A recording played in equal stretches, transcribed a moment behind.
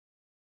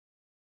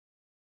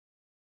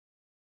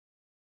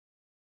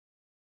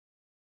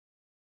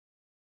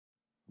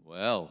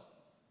Well,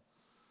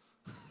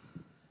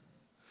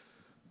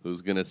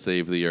 who's going to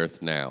save the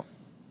earth now?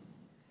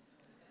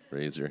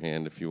 Raise your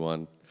hand if you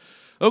want.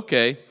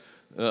 Okay,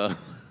 that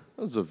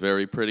was a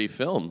very pretty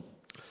film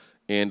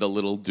and a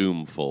little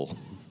doomful.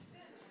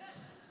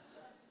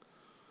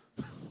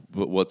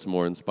 But what's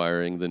more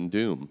inspiring than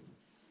doom?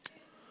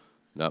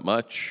 Not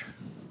much.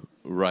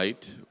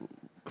 Right?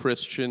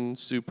 Christian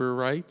super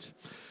right?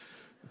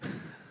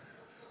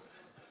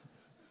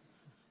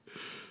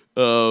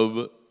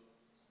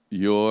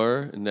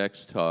 Your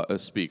next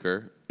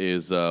speaker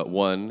is,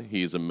 one,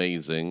 he's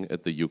amazing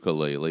at the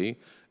ukulele,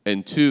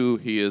 and two,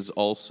 he is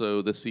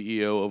also the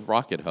CEO of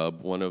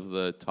RocketHub, one of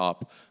the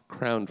top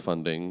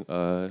crowdfunding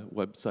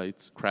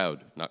websites.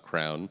 Not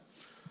crown.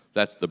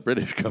 That's the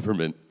British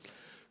government.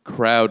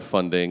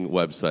 Crowdfunding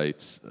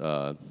websites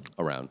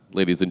around.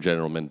 Ladies and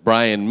gentlemen,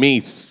 Brian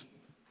Meece.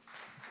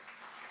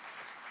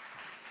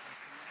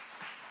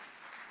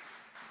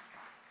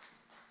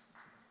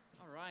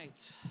 All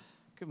right.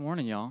 Good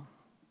morning, y'all.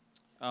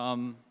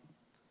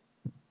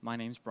 My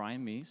name's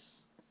Brian Meece,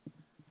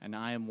 and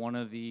I am one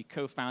of the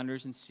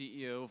co-founders and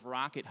CEO of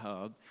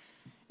RocketHub.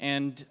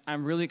 And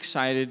I'm really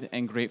excited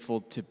and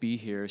grateful to be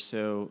here.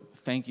 So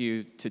thank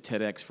you to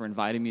TEDx for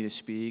inviting me to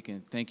speak,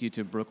 and thank you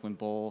to Brooklyn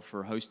Bowl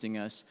for hosting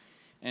us.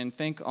 And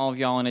thank all of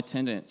y'all in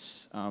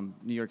attendance.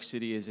 New York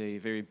City is a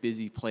very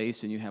busy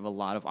place, and you have a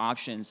lot of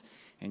options,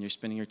 and you're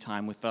spending your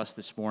time with us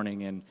this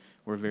morning, and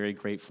we're very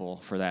grateful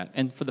for that.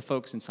 And for the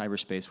folks in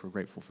cyberspace, we're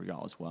grateful for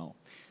y'all as well.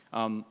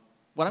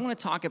 What I'm going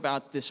to talk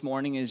about this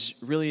morning is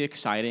really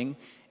exciting,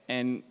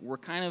 and we're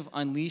kind of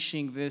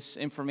unleashing this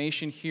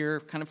information here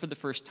kind of for the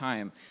first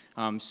time.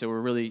 So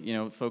we're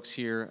really, folks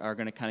here are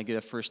going to kind of get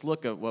a first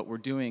look at what we're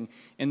doing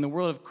in the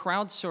world of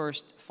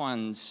crowdsourced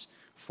funds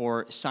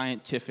for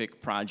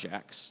scientific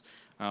projects.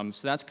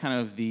 So that's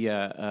kind of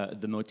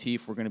the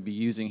motif we're going to be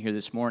using here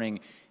this morning,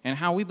 and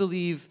how we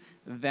believe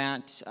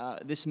that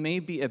this may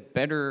be a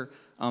better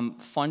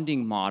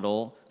funding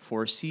model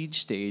for seed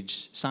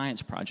stage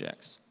science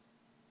projects.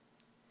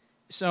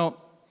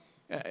 So,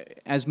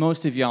 as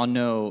most of y'all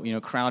know,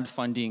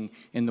 crowdfunding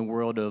in the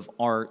world of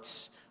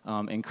arts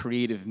and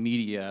creative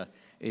media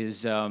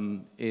is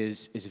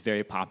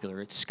very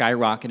popular. It's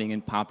skyrocketing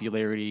in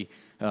popularity.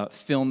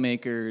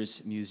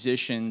 Filmmakers,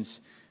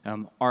 musicians,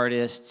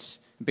 artists,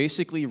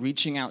 basically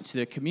reaching out to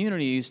the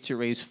communities to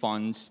raise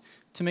funds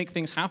to make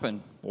things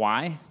happen.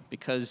 Why?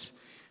 Because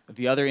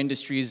the other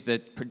industries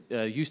that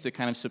used to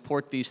kind of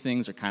support these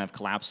things are kind of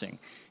collapsing,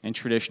 and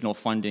traditional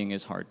funding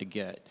is hard to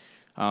get.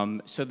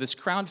 So this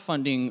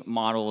crowdfunding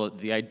model,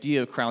 the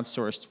idea of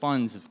crowdsourced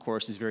funds, of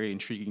course, is very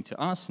intriguing to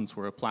us since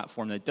we're a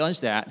platform that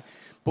does that.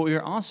 But we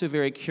are also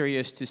very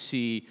curious to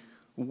see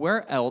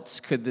where else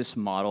could this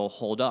model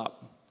hold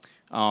up.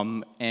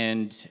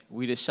 And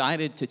we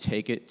decided to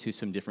take it to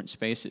some different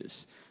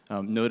spaces,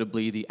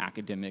 notably the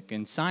academic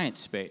and science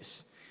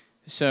space.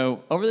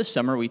 So over the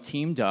summer, we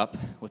teamed up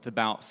with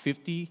about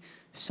 50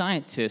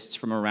 scientists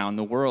from around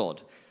the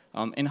world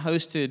and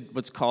hosted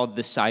what's called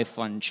the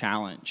Sci-Fund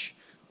Challenge.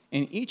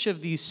 And each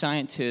of these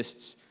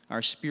scientists are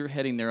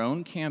spearheading their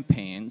own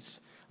campaigns.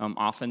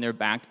 Often they're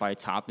backed by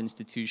top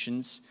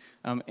institutions,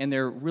 and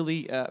they're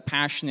really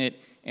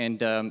passionate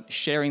and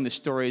sharing the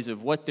stories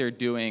of what they're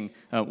doing,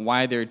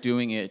 why they're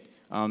doing it,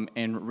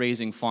 and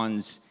raising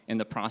funds in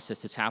the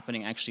process that's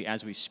happening actually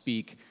as we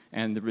speak,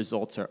 and the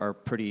results are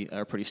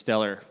pretty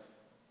stellar.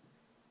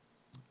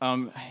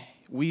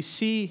 We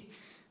see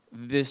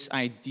this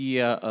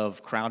idea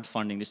of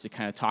crowdfunding, just to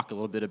kind of talk a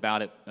little bit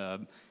about it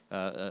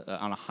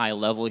on a high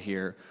level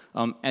here,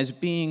 as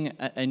being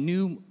a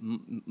new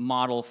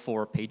model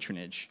for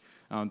patronage.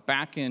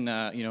 Back in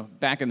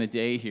the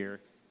day here,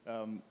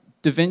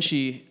 Da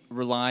Vinci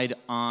relied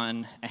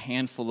on a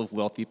handful of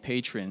wealthy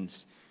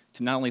patrons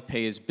to not only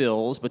pay his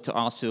bills, but to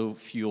also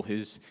fuel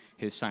his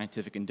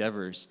scientific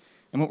endeavors.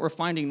 And what we're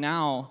finding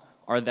now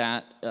are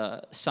that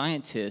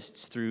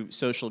scientists, through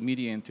social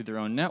media and through their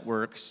own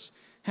networks,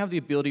 have the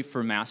ability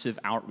for massive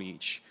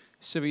outreach.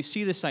 So we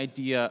see this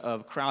idea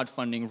of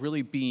crowdfunding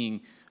really being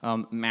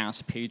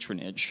mass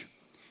patronage.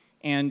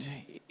 And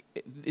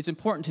it's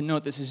important to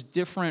note this is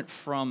different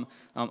from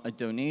a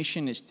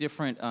donation. It's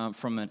different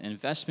from an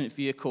investment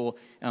vehicle.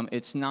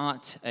 It's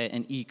not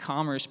an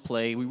e-commerce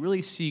play. We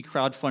really see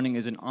crowdfunding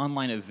as an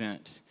online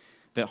event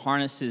that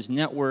harnesses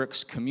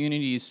networks,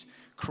 communities,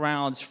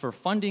 crowds for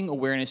funding,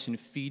 awareness, and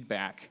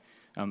feedback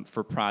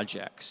for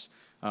projects.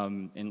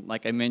 And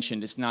like I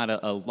mentioned, it's not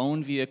a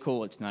loan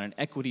vehicle, it's not an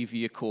equity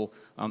vehicle,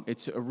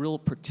 it's a real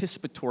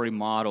participatory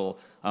model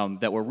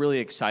that we're really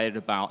excited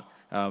about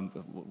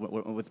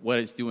with what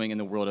it's doing in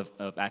the world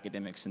of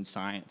academics and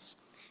science.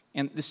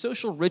 And the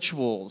social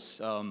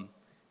rituals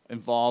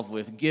involved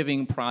with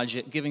giving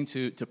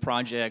to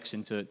projects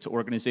and to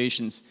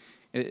organizations,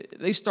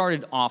 they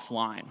started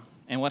offline.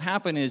 And what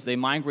happened is they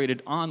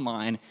migrated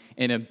online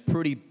in a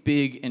pretty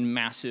big and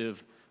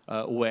massive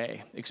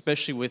way,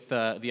 especially with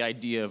the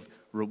idea of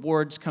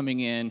rewards coming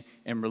in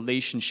and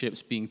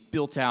relationships being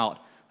built out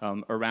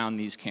around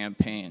these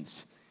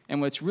campaigns.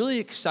 And what's really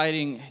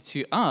exciting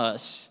to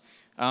us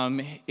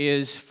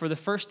is for the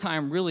first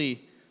time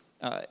really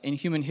in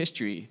human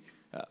history,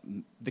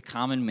 the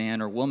common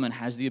man or woman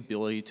has the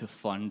ability to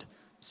fund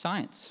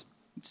science.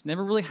 It's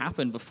never really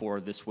happened before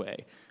this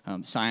way.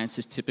 Science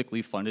is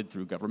typically funded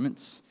through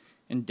governments,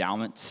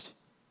 endowments,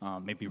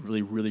 maybe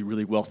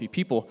really wealthy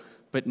people,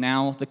 but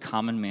now the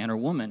common man or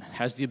woman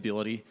has the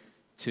ability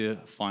to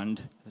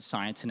fund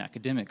science and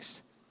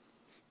academics.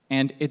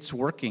 And it's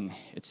working.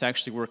 It's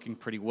actually working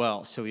pretty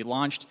well. So we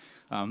launched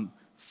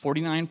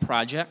 49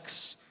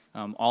 projects,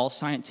 all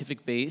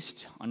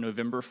scientific-based, on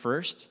November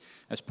 1st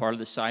as part of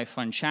the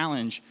Sci-Fund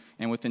Challenge.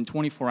 And within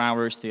 24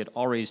 hours, they had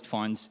all raised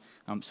funds.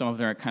 Some of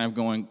them are kind of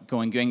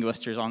going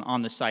gangbusters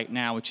on the site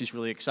now, which is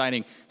really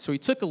exciting. So we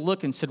took a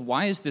look and said,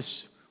 why is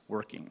this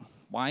working?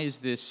 Why is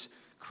this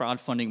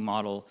crowdfunding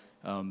model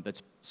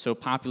that's so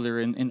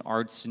popular in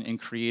arts and in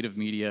creative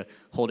media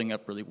holding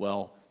up really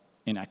well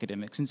in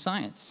academics and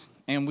science?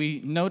 And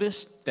we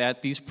noticed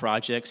that these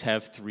projects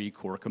have three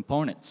core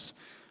components.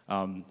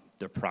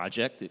 The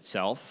project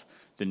itself,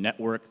 the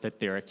network that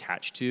they're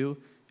attached to,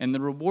 and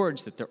the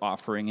rewards that they're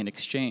offering in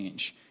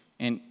exchange.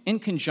 And in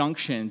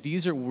conjunction,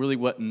 these are really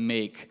what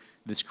make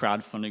this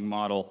crowdfunding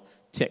model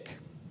tick.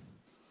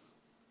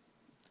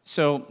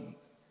 So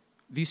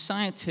these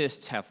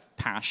scientists have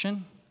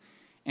passion,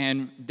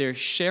 and they're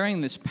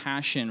sharing this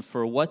passion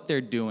for what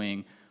they're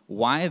doing,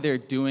 why they're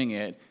doing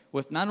it,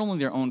 with not only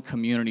their own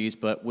communities,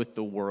 but with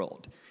the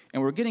world.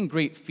 And we're getting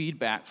great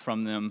feedback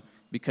from them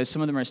because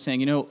some of them are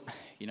saying,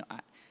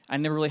 I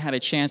never really had a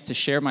chance to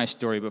share my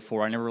story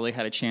before. I never really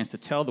had a chance to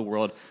tell the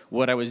world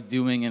what I was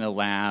doing in a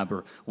lab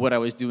or what I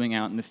was doing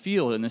out in the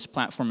field. And this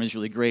platform is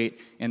really great,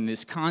 and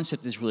this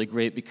concept is really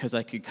great because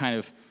I could kind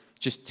of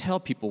just tell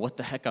people what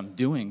the heck I'm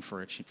doing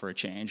for a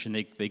change, and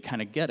they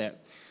kind of get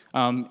it.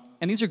 And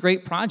these are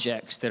great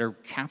projects that are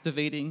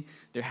captivating.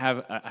 They have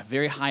a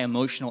very high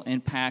emotional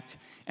impact,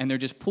 and they're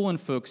just pulling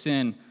folks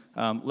in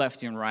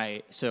left and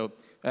right. So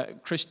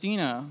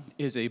Christina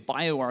is a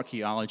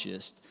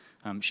bioarchaeologist.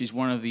 She's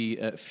one of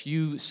the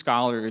few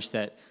scholars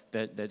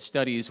that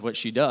studies what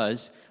she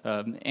does,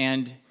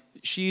 and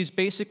she's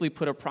basically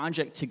put a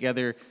project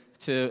together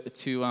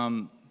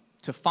to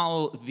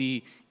follow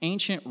the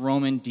ancient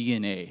Roman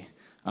DNA.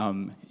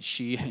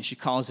 She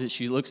calls it.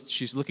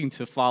 She's looking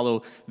to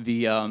follow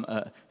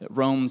the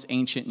Rome's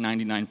ancient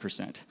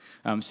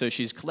 99%. So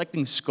she's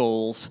collecting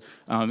skulls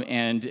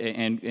and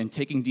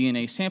taking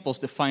DNA samples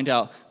to find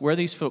out where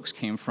these folks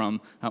came from,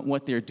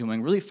 what they're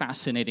doing. Really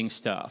fascinating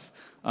stuff.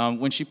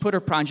 When she put her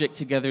project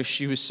together,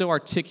 she was so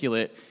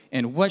articulate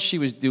in what she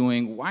was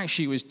doing, why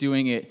she was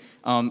doing it,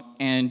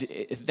 and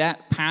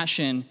that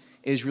passion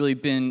has really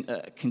been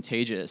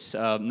contagious.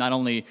 Not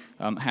only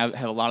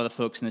have a lot of the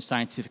folks in the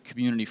scientific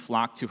community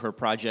flock to her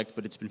project,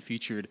 but it's been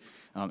featured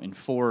in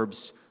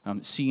Forbes,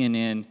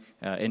 CNN,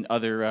 and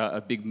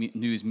other big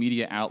news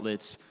media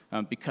outlets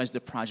because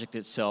the project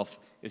itself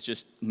is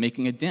just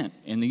making a dent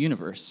in the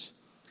universe.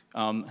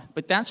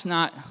 But that's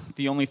not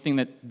the only thing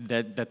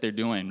that they're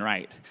doing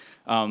right.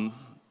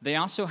 They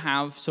also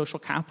have social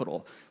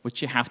capital,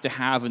 which you have to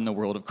have in the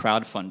world of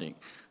crowdfunding.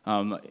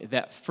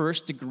 That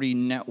first-degree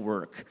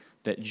network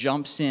that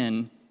jumps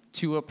in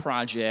to a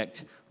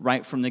project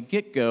right from the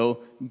get-go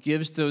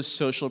gives those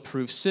social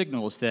proof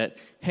signals that,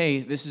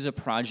 hey, this is a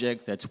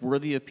project that's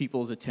worthy of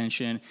people's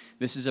attention.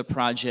 This is a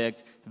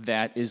project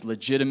that is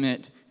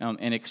legitimate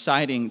and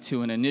exciting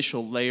to an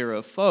initial layer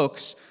of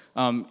folks.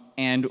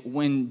 And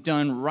when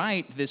done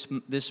right,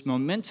 this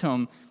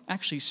momentum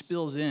actually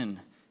spills in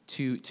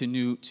to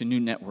new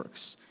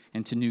networks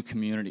and to new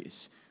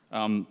communities.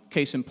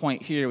 Case in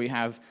point here, we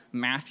have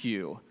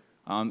Matthew.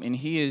 And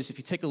he is, if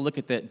you take a look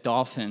at that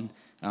dolphin,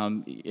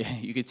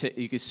 you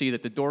could see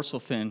that the dorsal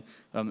fin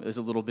is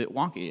a little bit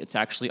wonky. It's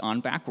actually on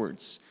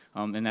backwards.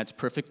 And that's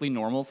perfectly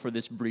normal for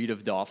this breed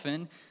of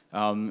dolphin.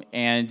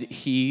 And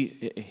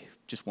he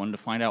just wanted to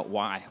find out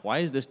why. Why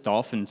is this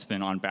dolphin's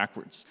fin on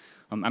backwards?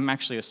 I'm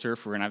actually a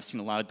surfer, and I've seen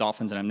a lot of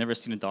dolphins, and I've never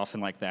seen a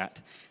dolphin like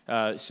that.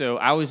 So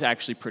I was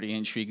actually pretty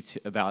intrigued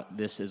about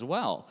this as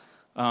well.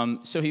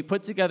 So he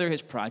put together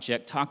his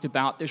project, talked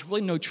about there's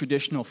really no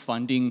traditional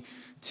funding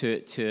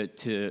to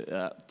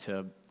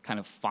kind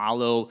of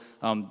follow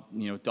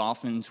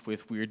dolphins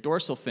with weird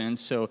dorsal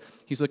fins. So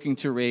he's looking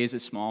to raise a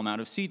small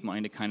amount of seed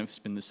money to kind of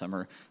spend the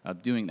summer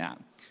doing that.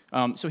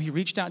 So he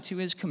reached out to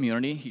his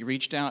community. He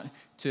reached out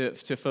to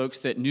folks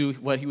that knew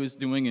what he was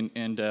doing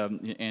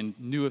and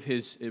knew of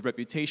his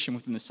reputation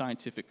within the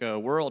scientific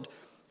world.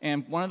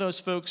 And one of those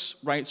folks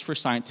writes for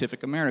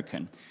Scientific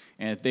American.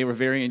 And they were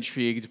very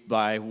intrigued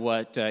by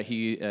what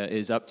he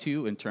is up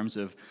to in terms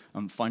of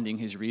funding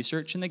his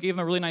research, and they gave him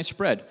a really nice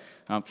spread.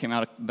 Came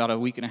out about a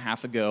week and a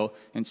half ago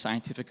in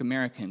Scientific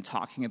American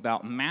talking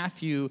about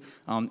Matthew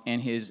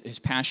and his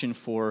passion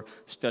for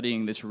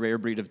studying this rare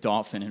breed of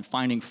dolphin and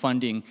finding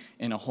funding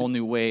in a whole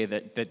new way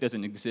that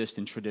doesn't exist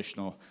in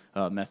traditional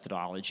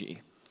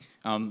methodology.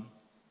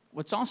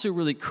 What's also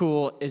really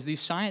cool is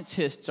these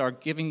scientists are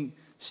giving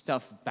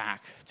stuff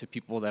back to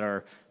people that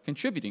are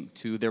contributing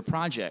to their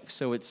projects.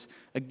 So it's,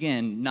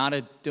 again, not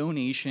a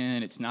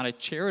donation, it's not a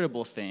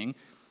charitable thing.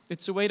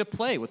 it's a way to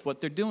play with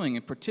what they're doing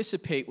and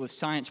participate with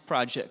science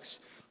projects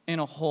in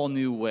a whole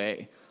new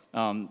way.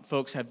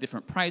 Folks have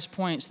different price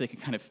points. They can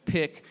kind of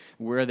pick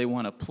where they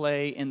want to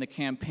play in the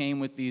campaign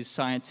with these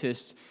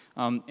scientists.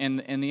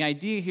 And the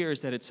idea here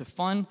is that it's a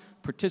fun,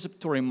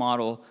 participatory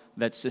model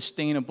that's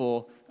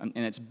sustainable, and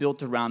it's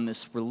built around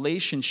this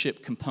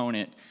relationship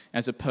component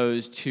as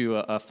opposed to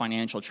a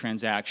financial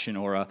transaction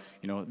or a,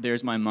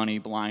 there's my money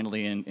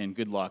blindly and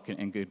good luck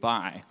and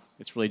goodbye.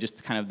 It's really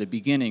just kind of the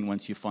beginning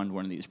once you fund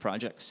one of these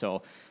projects.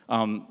 So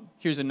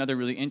here's another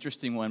really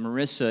interesting one.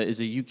 Marissa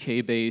is a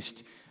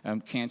UK-based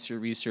cancer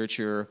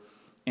researcher,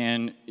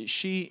 and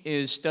she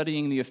is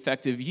studying the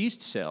effect of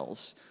yeast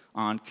cells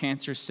on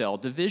cancer cell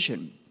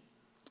division.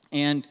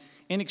 And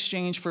in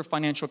exchange for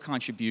financial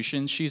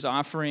contributions, she's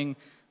offering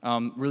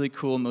really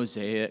cool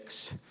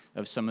mosaics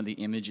of some of the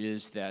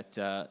images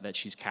that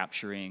she's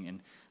capturing, and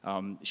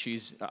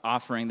she's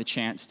offering the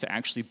chance to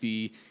actually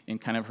be in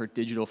kind of her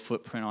digital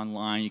footprint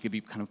online. You could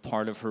be kind of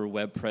part of her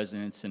web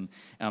presence, and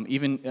you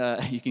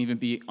can even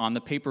be on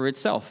the paper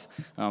itself.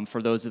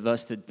 For those of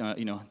us that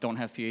don't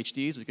have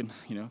PhDs, we can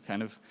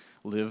kind of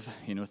live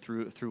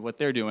through what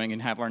they're doing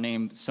and have our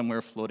name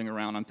somewhere floating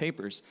around on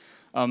papers.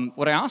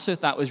 What I also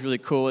thought was really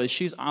cool is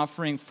she's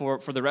offering for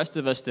the rest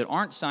of us that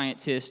aren't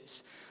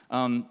scientists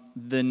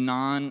the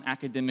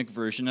non-academic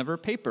version of her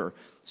paper.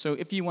 So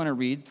if you want to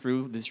read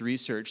through this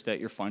research that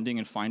you're funding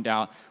and find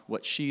out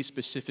what she's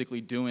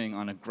specifically doing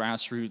on a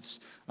grassroots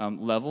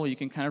level, you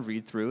can kind of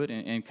read through it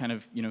and kind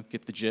of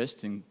get the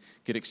gist and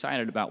get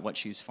excited about what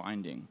she's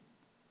finding.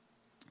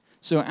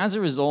 So as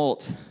a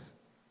result,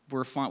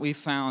 we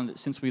found that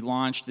since we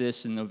launched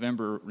this in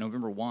November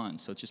 1,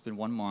 so it's just been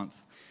 1 month,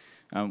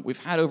 we've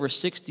had over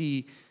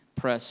 60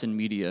 press and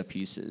media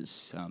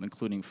pieces,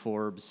 including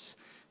Forbes,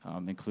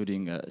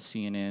 including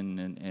CNN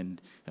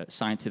and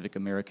Scientific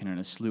American and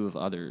a slew of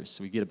others.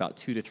 So we get about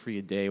 2 to 3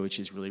 a day, which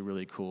is really,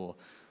 really cool.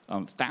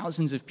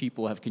 Thousands of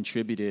people have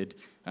contributed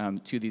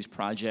to these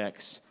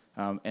projects,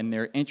 and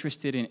they're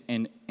interested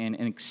in and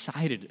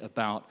excited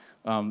about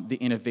the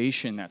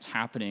innovation that's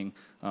happening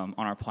on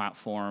our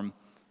platform.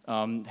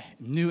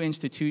 New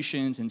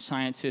institutions and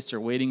scientists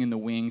are waiting in the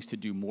wings to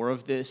do more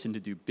of this and to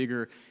do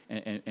bigger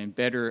and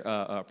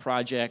better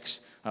projects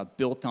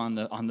built on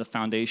the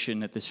foundation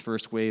that this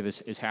first wave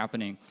is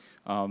happening.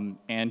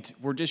 And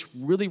we're just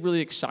really, really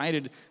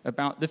excited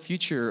about the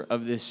future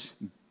of this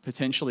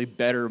potentially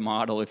better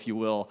model, if you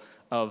will,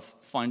 of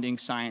funding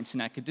science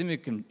and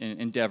academic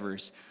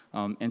endeavors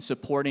and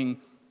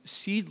supporting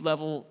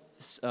seed-level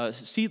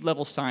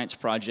science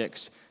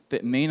projects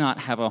that may not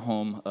have a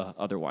home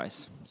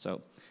otherwise.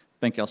 So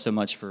thank you all so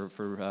much for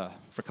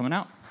coming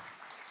out.